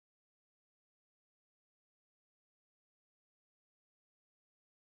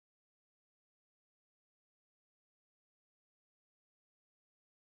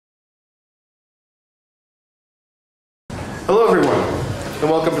and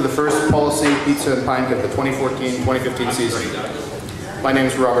welcome to the first Policy, Pizza and Pint of the 2014-2015 season. My name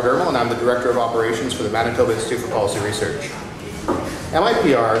is Robert Ermel, and I'm the Director of Operations for the Manitoba Institute for Policy Research.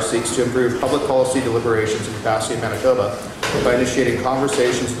 MIPR seeks to improve public policy deliberations and capacity in Manitoba by initiating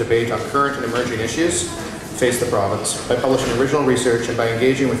conversations and debate on current and emerging issues face the province, by publishing original research, and by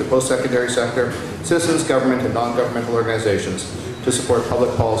engaging with the post-secondary sector, citizens, government, and non-governmental organizations to support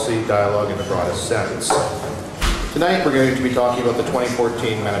public policy dialogue in the broadest sense. Tonight we're going to be talking about the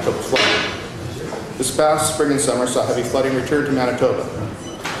 2014 Manitoba flood. This past spring and summer saw heavy flooding return to Manitoba.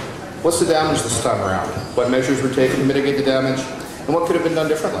 What's the damage this time around? What measures were taken to mitigate the damage? And what could have been done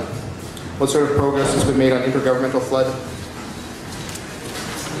differently? What sort of progress has been made on intergovernmental flood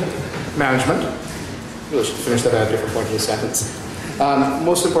management? Really should finish that at a different point in the sentence.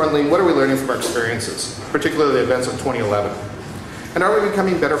 Most importantly, what are we learning from our experiences, particularly the events of 2011? And are we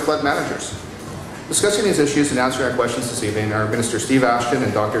becoming better flood managers? Discussing these issues and answering our questions this evening are Minister Steve Ashton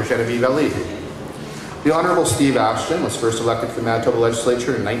and Dr. Genevieve Ali. The Honourable Steve Ashton was first elected to the Manitoba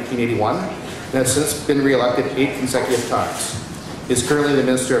Legislature in 1981 and has since been re-elected 8 consecutive times. He is currently the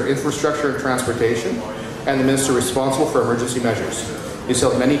Minister of Infrastructure and Transportation and the Minister responsible for emergency measures. He's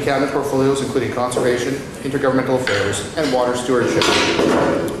held many cabinet portfolios including conservation, intergovernmental affairs, and water stewardship.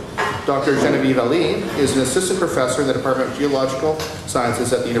 Dr. Genevieve Ali is an assistant professor in the Department of Geological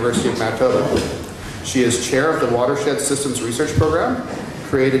Sciences at the University of Manitoba. She is chair of the Watershed Systems Research Program,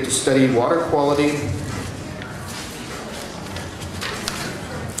 created to study water quality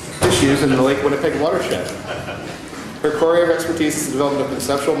issues in the Lake Winnipeg watershed. Her core area of expertise is the development of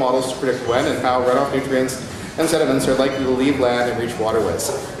conceptual models to predict when and how runoff nutrients and sediments are likely to leave land and reach waterways.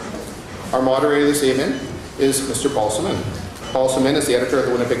 Our moderator this evening is Mr. Paul Simin. Paul Simin is the editor of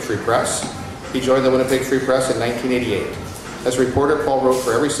the Winnipeg Free Press. He joined the Winnipeg Free Press in 1988. As a reporter, Paul wrote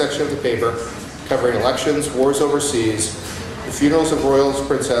for every section of the paper, covering elections, wars overseas, the funerals of royals,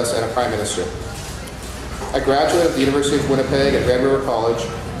 princess, and a prime minister. A graduate of the University of Winnipeg at Red River College,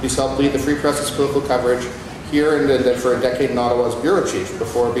 he's helped lead the Free Press's political coverage here and then for a decade in Ottawa as bureau chief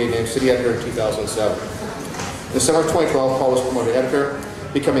before being named city editor in 2007. In the summer of 2012, Paul was promoted editor,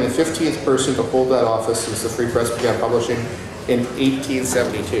 becoming the 15th person to hold that office since the Free Press began publishing in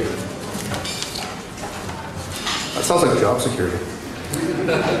 1872. That sounds like job security.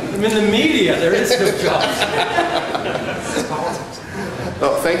 I'm in the media, there is no job.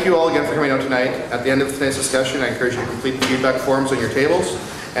 Well, thank you all again for coming out tonight. At the end of today's discussion, I encourage you to complete the feedback forms on your tables,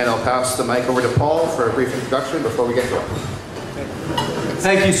 and I'll pass the mic over to Paul for a brief introduction before we get going.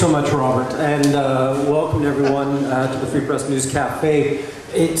 Thank you so much, Robert, and welcome everyone to the Free Press News Cafe.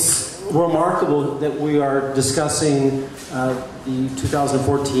 It's remarkable that we are discussing the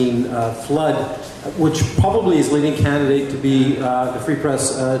 2014 flood, which probably is leading candidate to be the Free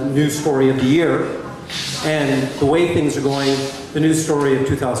Press news story of the year. And the way things are going, the news story of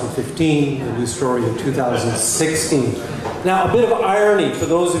 2015, the news story of 2016. Now, a bit of irony for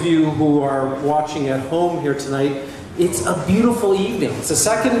those of you who are watching at home here tonight. It's a beautiful evening. It's the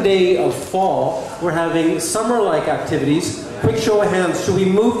second day of fall. We're having summer-like activities. Quick show of hands. Should we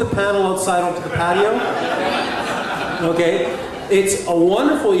move the panel outside onto the patio? Okay. It's a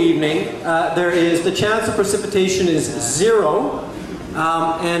wonderful evening. The chance of precipitation is 0.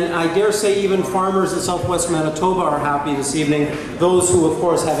 And I dare say even farmers in southwest Manitoba are happy this evening. Those who, of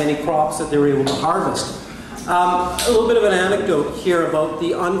course, have any crops that they were able to harvest. A little bit of an anecdote here about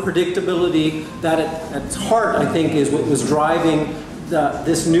the unpredictability that at its heart, I think, is what was driving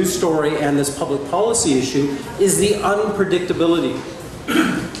this news story and this public policy issue, is the unpredictability.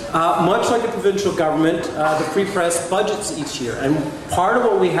 Much like the provincial government, the Free Press budgets each year. And part of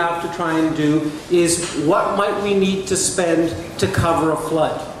what we have to try and do is what might we need to spend to cover a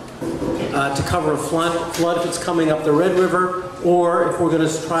flood. To cover a flood if it's coming up the Red River, or if we're going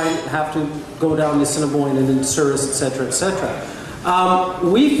to try and have to go down the Assiniboine and into Souris, etc., etc.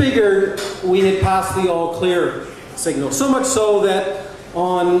 We figured we had passed the all clear signal. So much so that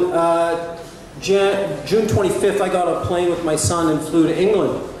on June 25th, I got a plane with my son and flew to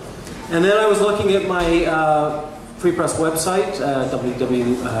England. And then I was looking at my Free Press website,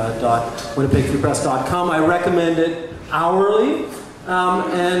 www.winnipegfreepress.com. I recommend it hourly.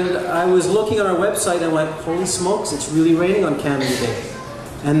 And I was looking at our website and I went, holy smokes, it's really raining on Canada Day.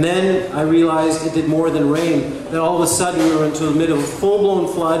 And then I realized it did more than rain. Then all of a sudden we were into the middle of a full-blown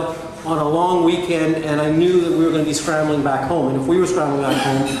flood on a long weekend, and I knew that we were going to be scrambling back home. And if we were scrambling back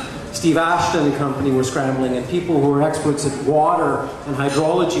home, Steve Ashton and company were scrambling, and people who were experts at water and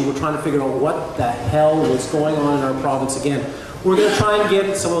hydrology were trying to figure out what the hell was going on in our province again. We're going to try and get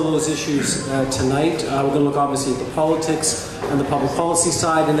at some of those issues tonight. We're going to look obviously at the politics and the public policy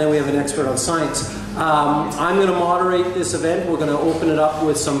side, and then we have an expert on science. I'm going to moderate this event. We're going to open it up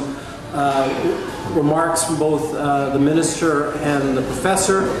with some remarks from both the minister and the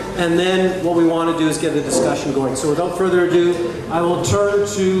professor, and then what we want to do is get a discussion going. So without further ado, I will turn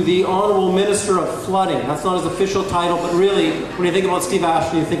to the Honourable Minister of Flooding. That's not his official title, but really, when you think about Steve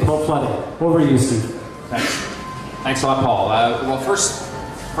Ashton, you think about flooding. Over to you, Steve. Thanks. Thanks a lot, Paul. Well,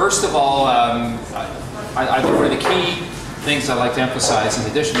 first of all, I think one of the key things I'd like to emphasize, in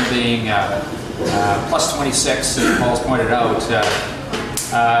addition to being plus 26, as Paul's pointed out,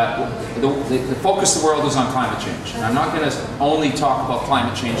 the focus of the world is on climate change. And I'm not going to only talk about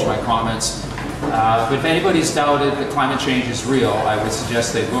climate change in my comments, but if anybody's doubted that climate change is real, I would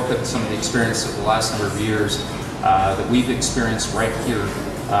suggest they look at some of the experience of the last number of years that we've experienced right here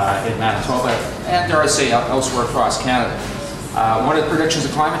in Manitoba, and dare I say elsewhere across Canada. One of the predictions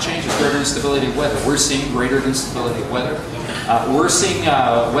of climate change is greater instability of weather. We're seeing greater instability of weather. We're seeing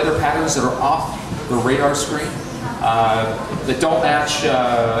weather patterns that are off the radar screen, that don't match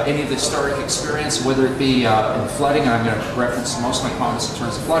any of the historic experience, whether it be in flooding, and I'm going to reference most of my comments in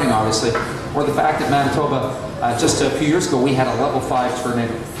terms of flooding, obviously, or the fact that Manitoba, just a few years ago, we had a level 5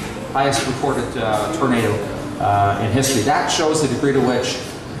 tornado, highest recorded tornado in history. That shows the degree to which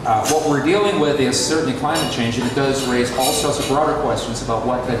what we're dealing with is certainly climate change, and it does raise all sorts of broader questions about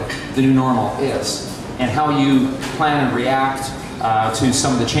what the new normal is, and how you plan and react to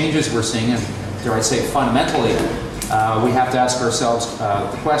some of the changes we're seeing. And dare I say, fundamentally, we have to ask ourselves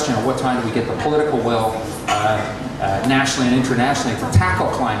the question of what time do we get the political will nationally and internationally to tackle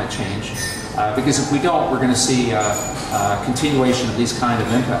climate change, because if we don't, we're going to see continuation of these kind of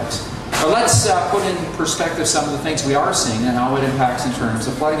impacts. But let's put in perspective some of the things we are seeing and how it impacts in terms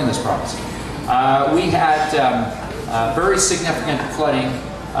of flooding in this province. We had very significant flooding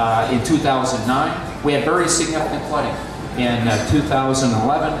in 2009. We had very significant flooding in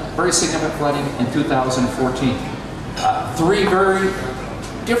 2011, very significant flooding in 2014. Three very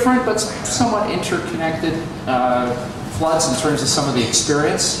different but somewhat interconnected floods in terms of some of the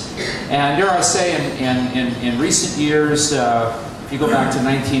experience. And dare I say, in recent years, if you go back to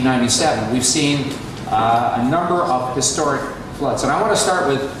 1997, we've seen a number of historic floods. And I want to start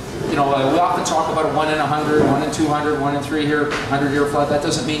with, we often talk about a 1 in 100, 1 in 200, 1 in 3 year, 100-year flood. That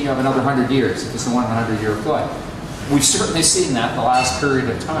doesn't mean you have another 100 years if it's a 1 in 100-year flood. We've certainly seen that the last period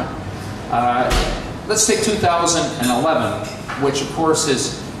of time. Let's take 2011, which of course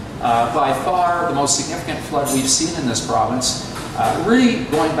is by far the most significant flood we've seen in this province, really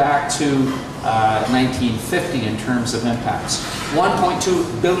going back to 1950 in terms of impacts.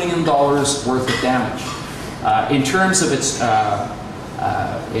 $1.2 billion worth of damage. In terms of its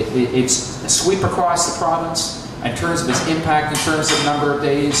sweep across the province, in terms of its impact, in terms of number of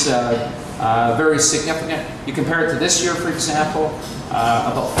days, very significant. You compare it to this year, for example,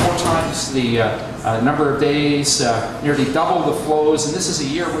 about 4 times the number of days, nearly double the flows, and this is a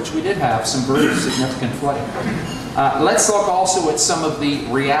year which we did have some very significant flooding. Let's look also at some of the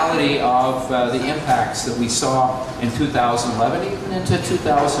reality of the impacts that we saw in 2011, even into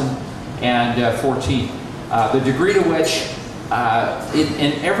 2014. The degree to which,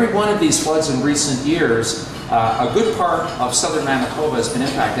 in every one of these floods in recent years, a good part of southern Manitoba has been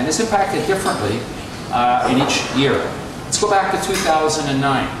impacted, and it's impacted differently in each year. Let's go back to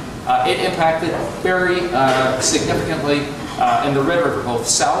 2009. It impacted very significantly in the Red River, both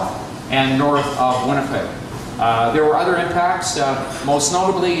south and north of Winnipeg. There were other impacts, most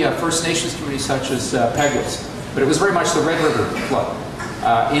notably First Nations communities such as Peguis, but it was very much the Red River flood.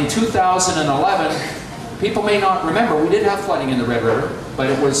 In 2011, people may not remember, we did have flooding in the Red River, but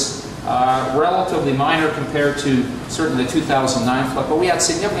it was relatively minor compared to certainly the 2009 flood, but we had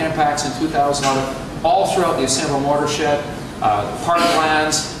significant impacts in 2011 all throughout the Assiniboine watershed,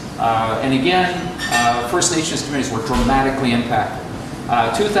 parklands, and again, First Nations communities were dramatically impacted.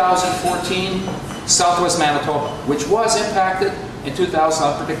 2014, Southwest Manitoba, which was impacted in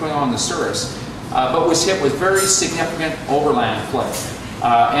 2011, particularly on the Souris, but was hit with very significant overland flooding.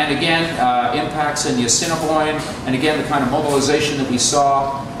 And again, impacts in the Assiniboine, and again, the kind of mobilization that we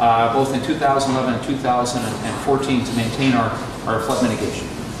saw both in 2011 and 2014 to maintain our flood mitigation.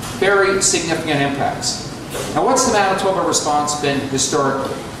 Very significant impacts. Now, what's the Manitoba response been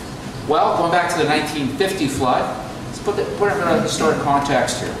historically? Well, going back to the 1950 flood, let's put it in a historic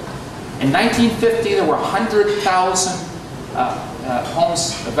context here. In 1950, there were 100,000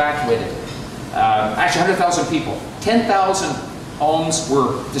 homes evacuated. Actually, 100,000 people. 10,000 homes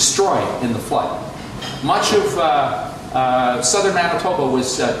were destroyed in the flood. Much of southern Manitoba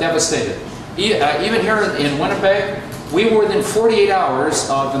was devastated. Even here in Winnipeg, We were within 48 hours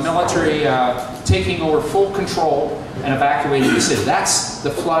of the military taking over full control and evacuating the city. That's the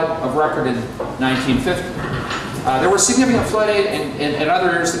flood of record in 1950. There was significant flooding in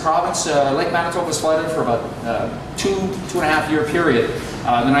other areas of the province. Lake Manitoba was flooded for about two and a half year period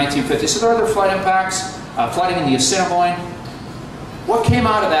in the 1950s. So there are other flood impacts, flooding in the Assiniboine. What came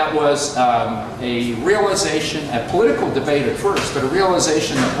out of that was a realization, a political debate at first, but a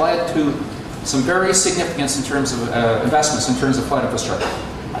realization that led to some very significance in terms of investments in terms of flood infrastructure.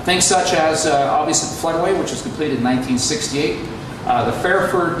 Things such as, obviously, the floodway, which was completed in 1968, the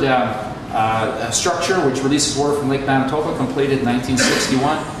Fairford structure, which releases water from Lake Manitoba, completed in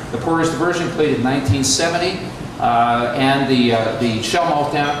 1961, the Portage Diversion, completed in 1970, and the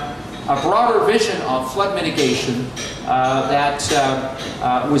Shellmouth Dam. A broader vision of flood mitigation that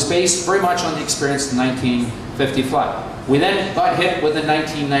was based very much on the experience of the 1950 flood. We then got hit with the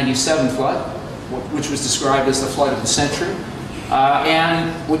 1997 flood, which was described as the flood of the century.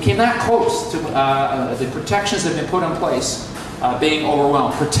 And we came that close to the protections that have been put in place being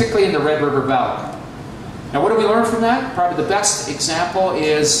overwhelmed, particularly in the Red River Valley. Now, what do we learn from that? Probably the best example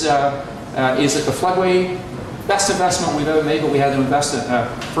is that the floodway, best investment we've ever made, but we had to invest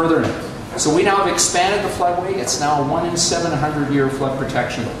further in it. So we now have expanded the floodway. It's now a 1 in 700-year flood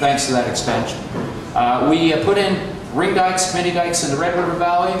protection, thanks to that expansion. We put in ring dikes, mini dikes in the Red River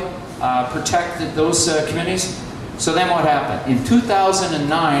Valley, protected those communities. So then what happened? In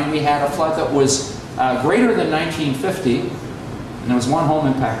 2009, we had a flood that was greater than 1950, and there was one home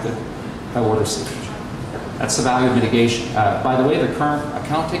impacted by water seepage. That's the value of mitigation. By the way, the current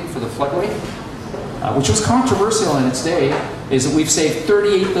accounting for the floodway, which was controversial in its day, is that we've saved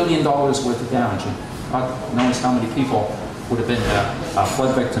 $38 billion worth of damage. And God knows how many people would have been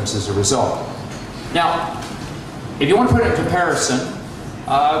flood victims as a result. Now, if you want to put it in comparison,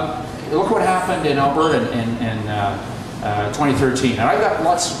 look what happened in Alberta in 2013. And I've got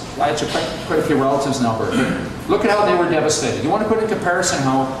I actually quite a few relatives in Alberta. Look at how they were devastated. You want to put in comparison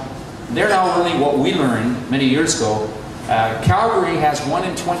how they're now learning what we learned many years ago. Calgary has 1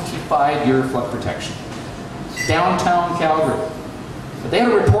 in 25-year flood protection. Downtown Calgary. But they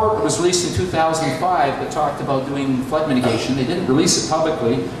had a report that was released in 2005 that talked about doing flood mitigation. They didn't release it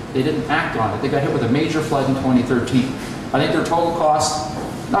publicly. They didn't act on it. They got hit with a major flood in 2013. I think their total cost,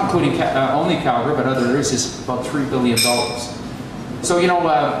 not including only Calgary, but other areas, is about $3 billion. So, you know,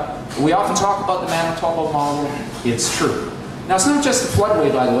 we often talk about the Manitoba model. It's true. Now, it's not just the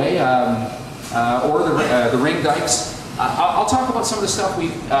floodway, by the way, or the ring dikes. I'll talk about some of the stuff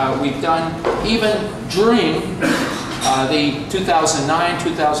we've done even during the 2009,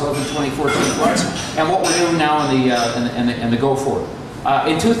 2011, 2014 floods, and what we're doing now in the go forward.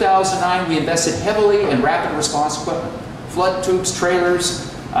 In 2009, we invested heavily in rapid response equipment, flood tubes, trailers,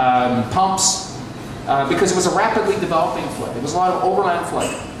 pumps, because it was a rapidly developing flood. There was a lot of overland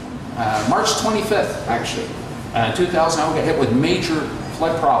flooding. March 25th, actually, 2009, we got hit with major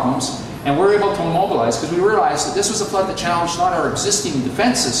flood problems. And we're able to mobilize because we realized that this was a flood that challenged not our existing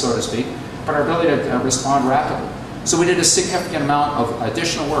defenses, so to speak, but our ability to respond rapidly. So we did a significant amount of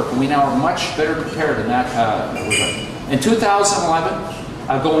additional work, and we now are much better prepared in that regard. In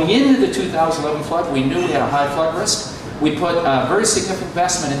 2011, going into the 2011 flood, we knew we had a high flood risk. We put very significant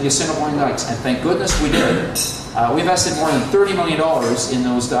investment in the Assiniboine dikes, and thank goodness we did. We invested more than $30 million in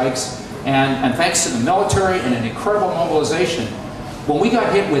those dikes, and thanks to the military and an incredible mobilization, when we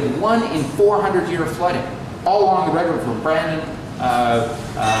got hit with 1 in 400-year flooding, all along the Red River from Brandon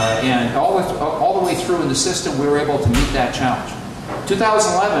and all the way through in the system, we were able to meet that challenge.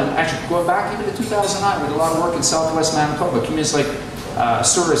 2011, actually going back even to 2009, we did a lot of work in southwest Manitoba, communities like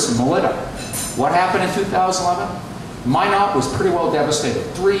Souris and Melita. What happened in 2011? Minot was pretty well devastated,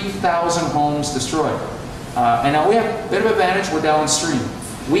 3,000 homes destroyed. And now we have a bit of advantage, we're downstream.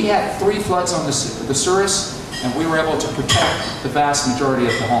 We had 3 floods on the Souris, and we were able to protect the vast majority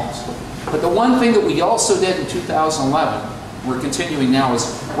of the homes. But the one thing that we also did in 2011, we're continuing now, is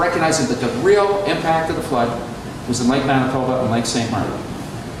recognizing that the real impact of the flood was in Lake Manitoba and Lake St. Martin.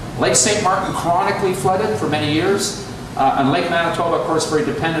 Lake St. Martin chronically flooded for many years, and Lake Manitoba, of course, very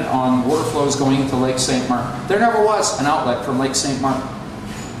dependent on water flows going into Lake St. Martin. There never was an outlet from Lake St. Martin.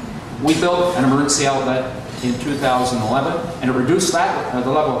 We built an emergency outlet in 2011, and it reduced that, the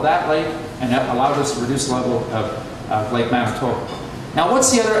level of that lake, and that allowed us to reduce the level of Lake Manitoba. Now,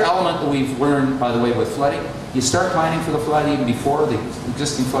 what's the other element that we've learned, by the way, with flooding? You start planning for the flood even before the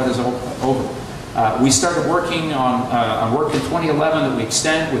existing flood is over. We started working on work in 2011 that we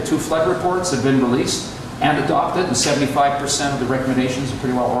extend with 2 flood reports that have been released and adopted, and 75% of the recommendations have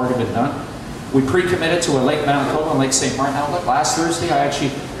pretty well already been done. We pre-committed to a Lake Manitoba and Lake St. Martin outlet. Last Thursday, I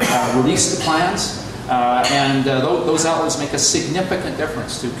actually released the plans Those outlays make a significant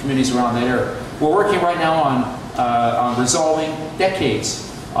difference to communities around that area. We're working right now on resolving decades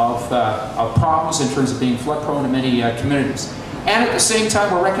of problems in terms of being flood prone in many communities. And at the same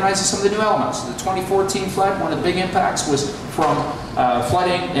time, we're recognizing some of the new elements. The 2014 flood, one of the big impacts was from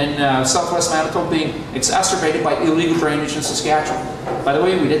flooding in southwest Manitoba being exacerbated by illegal drainage in Saskatchewan. By the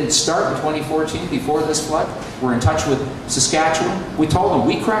way, we didn't start in 2014 before this flood. We're in touch with Saskatchewan. We told them,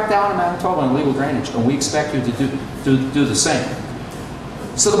 we cracked down in Manitoba on illegal drainage, and we expect you to do the same.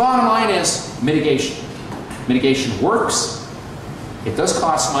 So the bottom line is mitigation. Mitigation works. It does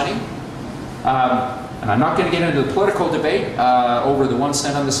cost money. And I'm not going to get into the political debate over the 1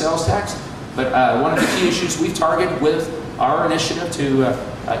 cent on the sales tax, but one of the key issues we've targeted with our initiative to,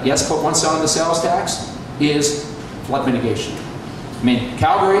 yes, put 1 cent on the sales tax is flood mitigation. I mean,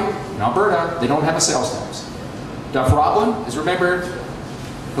 Calgary and Alberta, they don't have a sales tax. Duff Roblin is remembered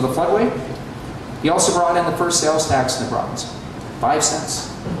for the floodway. He also brought in the first sales tax in the province, 5 cents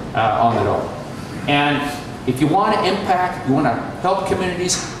on the dollar. And if you want to impact, you want to help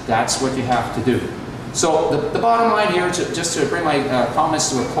communities, that's what you have to do. So the bottom line here, just to bring my comments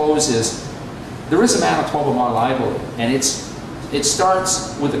to a close, is there is a Manitoba model, I believe, and it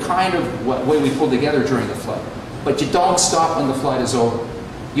starts with the kind of way we pulled together during the flood. But you don't stop when the flood is over.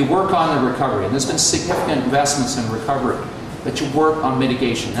 You work on the recovery, and there's been significant investments in recovery, but you work on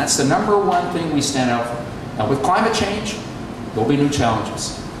mitigation. That's the #1 thing we stand out for. Now with climate change, there'll be new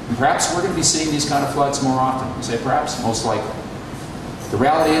challenges. And perhaps we're going to be seeing these kind of floods more often. You say perhaps, most likely. The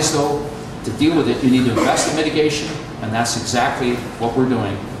reality is though, to deal with it, you need to invest in mitigation, and that's exactly what we're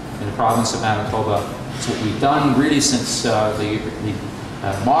doing in the province of Manitoba. It's what we've done really since the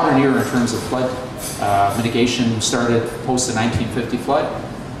modern era in terms of flood mitigation started post the 1950 flood,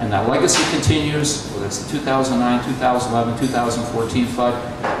 and that legacy continues, whether it's the 2009, 2011, 2014 flood.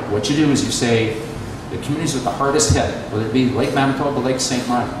 What you do is you say, the communities with the hardest hit, whether it be Lake Manitoba, Lake St.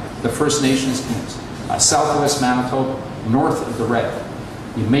 Martin, the First Nations communities, southwest Manitoba, north of the Red,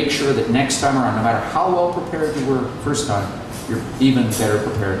 you make sure that next time around, no matter how well prepared you were first time, you're even better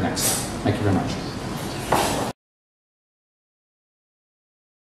prepared next time. Thank you very much.